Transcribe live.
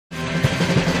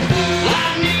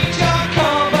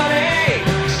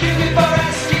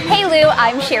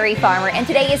Sherry Farmer, and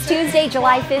today is Tuesday,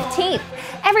 July 15th.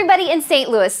 Everybody in St.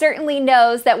 Louis certainly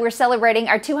knows that we're celebrating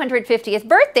our 250th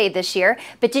birthday this year,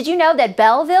 but did you know that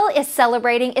Belleville is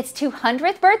celebrating its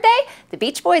 200th birthday? The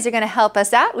Beach Boys are going to help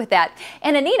us out with that,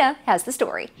 and Anina has the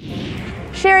story.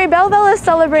 Sherry, Belleville is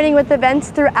celebrating with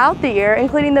events throughout the year,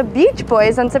 including the Beach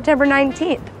Boys on September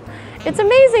 19th. It's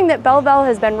amazing that Belleville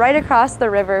has been right across the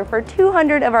river for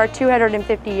 200 of our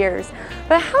 250 years.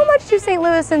 But how much do St.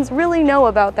 Louisans really know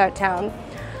about that town?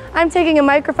 I'm taking a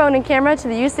microphone and camera to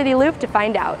the U-City Loop to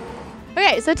find out.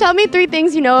 Okay, so tell me 3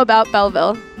 things you know about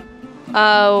Belleville.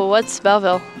 What's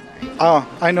Belleville? Oh,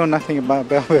 I know nothing about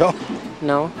Belleville.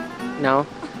 No,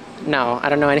 I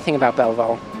don't know anything about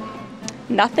Belleville.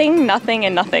 Nothing, nothing,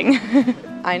 and nothing.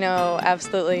 I know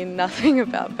absolutely nothing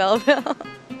about Belleville.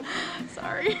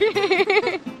 Sorry.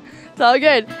 It's all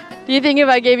good. Do you think if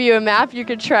I gave you a map, you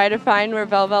could try to find where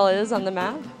Belleville is on the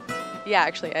map? Yeah,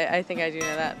 actually, I think I do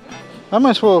know that. I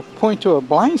might as well point to a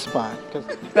blind spot.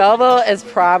 Belleville is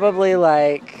probably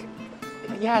like,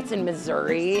 yeah, it's in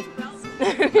Missouri.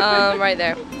 Right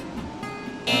there.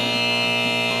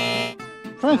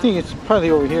 I'm trying to think, it's probably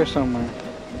over here somewhere.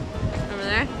 Over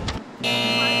there?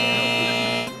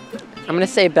 I'm gonna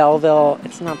say Belleville.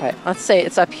 It's not by. Let's say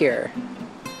it's up here.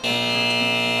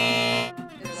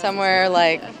 Somewhere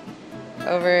like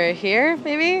over here,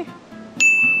 maybe?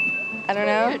 I don't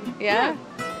know. Yeah?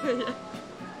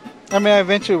 I mean, I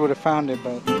eventually would have found it,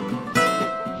 but...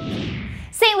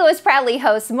 St. Louis proudly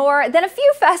hosts more than a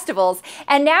few festivals,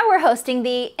 and now we're hosting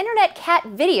the Internet Cat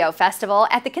Video Festival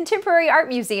at the Contemporary Art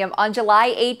Museum on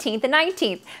July 18th and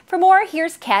 19th. For more,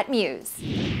 here's Cat Muse.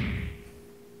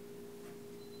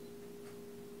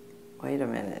 Wait a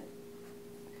minute.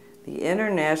 The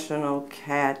International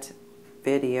Cat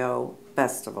Video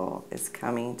Festival is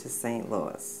coming to St.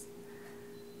 Louis.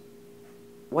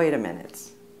 Wait a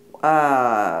minute.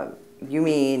 You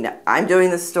mean I'm doing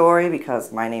this story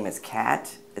because my name is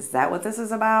Cat? Is that what this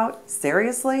is about?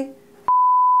 Seriously?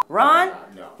 Ron?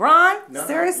 No. Ron? No,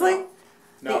 Seriously?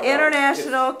 No, the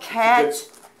International Cat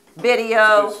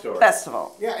Video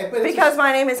Festival. Yeah, because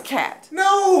my name is Cat.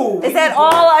 No! Is that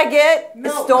all I get? No.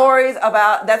 Is stories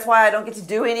about, that's why I don't get to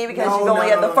do any because you've only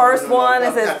had the first one.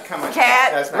 It says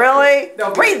Cat. Really?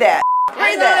 No, read that.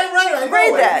 Read that.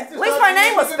 Read that. At least my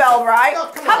name was spelled right.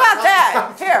 How about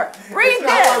that? Here, read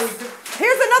this.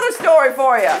 Here's another story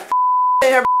for you.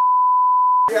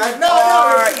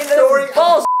 Story.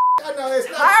 Bullshit. No, it's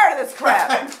not. Tired of this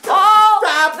crap. All the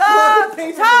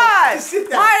time.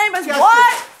 My name is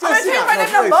what? I'm going to take my name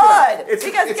to mud.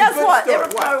 Because guess what? It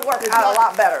would probably work out a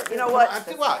lot better. You know what?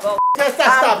 What?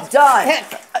 I'm done.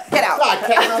 Get out.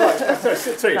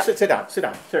 Sit down.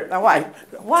 Sir. Now why?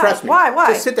 Trust me. Why?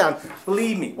 Just sit down.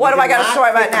 Believe me. What have I got a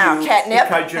story about now? Catnip?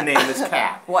 Because your name is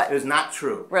Cat. What? It is not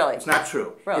true. Really? It's not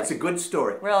true. Really? It's a good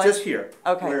story. Really? Just here.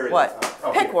 Okay. Where is What? it?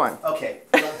 Oh, Pick here. one. Okay.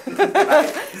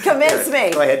 Convince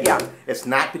me. Go ahead. Yeah. It's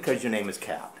not because your name is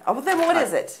Cat. Oh, well then what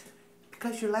is it?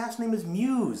 Because your last name is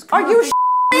Muse. Are you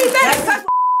That's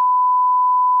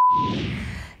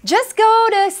Just go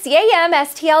to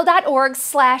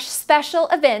camstl.org/special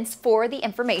events for the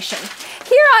information.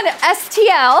 Here on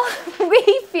STL,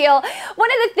 we feel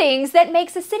one of the things that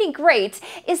makes a city great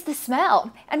is the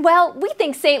smell. And well, we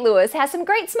think St. Louis has some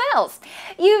great smells.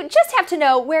 You just have to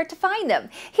know where to find them.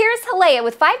 Here's Halea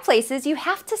with 5 places you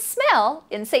have to smell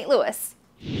in St. Louis.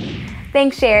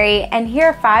 Thanks, Sherry. And here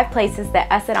are 5 places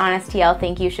that us at STL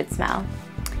think you should smell.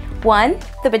 1,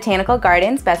 the Botanical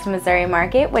Gardens Best of Missouri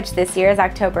Market, which this year is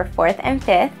October 4th and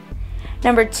 5th.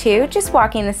 Number 2, just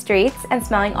walking the streets and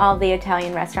smelling all of the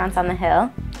Italian restaurants on the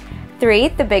hill. 3,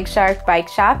 the Big Shark Bike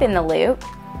Shop in the Loop.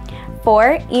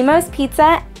 4, Emo's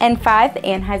Pizza. And 5, the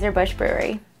Anheuser-Busch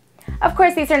Brewery. Of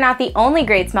course, these are not the only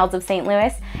great smells of St.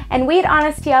 Louis, and we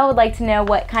at STL would like to know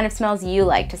what kind of smells you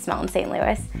like to smell in St.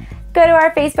 Louis. Go to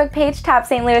our Facebook page, Top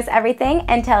St. Louis Everything,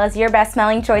 and tell us your best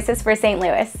smelling choices for St.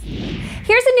 Louis.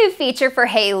 Here's a new feature for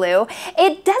Hey Lou.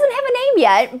 It doesn't have a name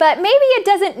yet, but maybe it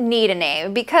doesn't need a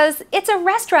name because it's a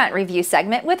restaurant review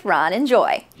segment with Ron and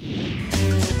Joy.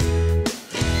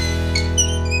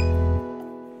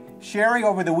 Sherry,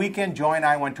 over the weekend, Joy and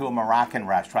I went to a Moroccan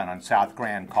restaurant on South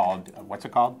Grand called, what's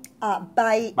it called?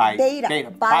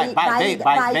 Beta.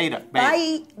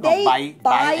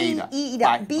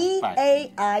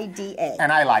 B-A-I-D-A.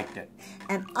 And I liked it.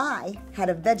 And I had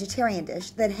a vegetarian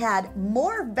dish that had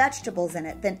more vegetables in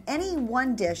it than any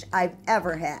one dish I've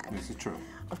ever had. This is true.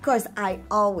 Of course, I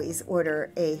always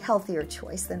order a healthier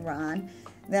choice than Ron.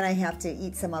 Then I have to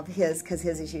eat some of his because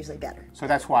his is usually better. So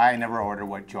that's why I never order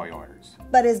what Joy orders.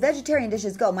 But as vegetarian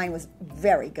dishes go, mine was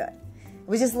very good. It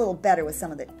was just a little better with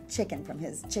some of the chicken from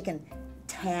his chicken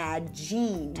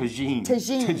Tagine.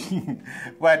 Tagine.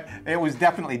 But it was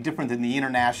definitely different than the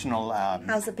international...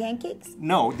 House of Pancakes?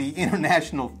 No, the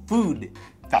International Food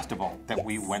Festival that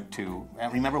we went to.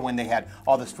 And remember when they had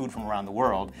all this food from around the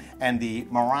world, and the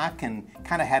Moroccan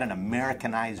kind of had an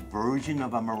Americanized version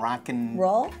of a Moroccan...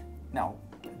 Roll? No,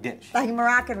 dish. Like a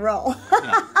Moroccan roll.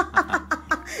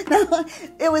 No,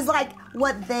 it was like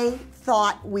what they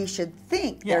thought we should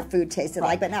think their food tasted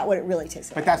like, but not what it really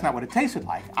tasted like. But that's not what it tasted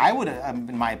like. I would,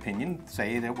 in my opinion,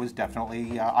 say that it was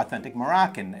definitely authentic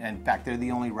Moroccan. In fact, they're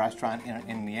the only restaurant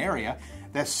in the area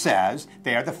that says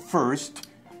they are the first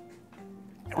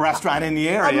restaurant in the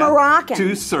area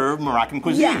to serve Moroccan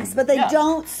cuisine. Yes, but they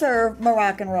don't serve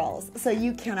Moroccan rolls, so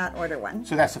you cannot order one.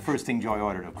 So that's the first thing Joy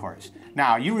ordered, of course.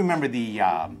 Now, you remember the...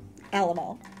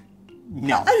 Alamo.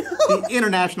 No, the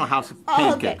International House of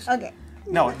Pancakes. Okay.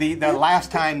 No, the last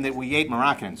time that we ate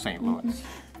Moroccan in St. Louis.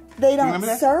 They don't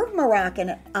serve Moroccan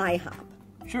at IHOP.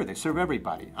 Sure, they serve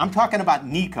everybody. I'm talking about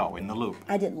Nico in the Loop.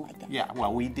 I didn't like it. Yeah,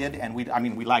 well, we did, and we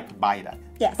liked Baida.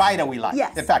 Yes. Baida we liked.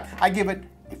 Yes. In fact, I give it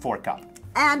a 4 cup.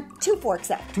 And 2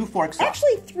 forks up. 2 forks up.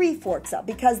 Actually, 3 forks up,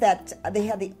 because they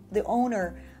had the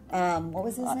owner, what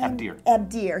was his name? Abdir.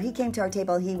 Abdir. He came to our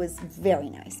table. He was very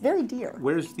nice, very dear.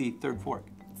 Where's the 3rd fork?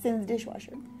 It's in the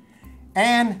dishwasher.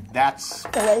 And that's...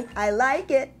 I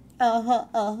like it.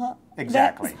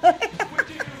 Exactly.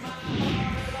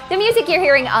 The music you're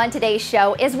hearing on today's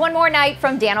show is One More Night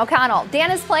from Dan O'Connell.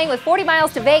 Dan is playing with 40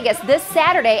 Miles to Vegas this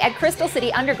Saturday at Crystal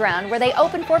City Underground, where they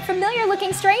open for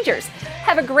familiar-looking strangers.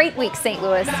 Have a great week, St.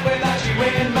 Louis.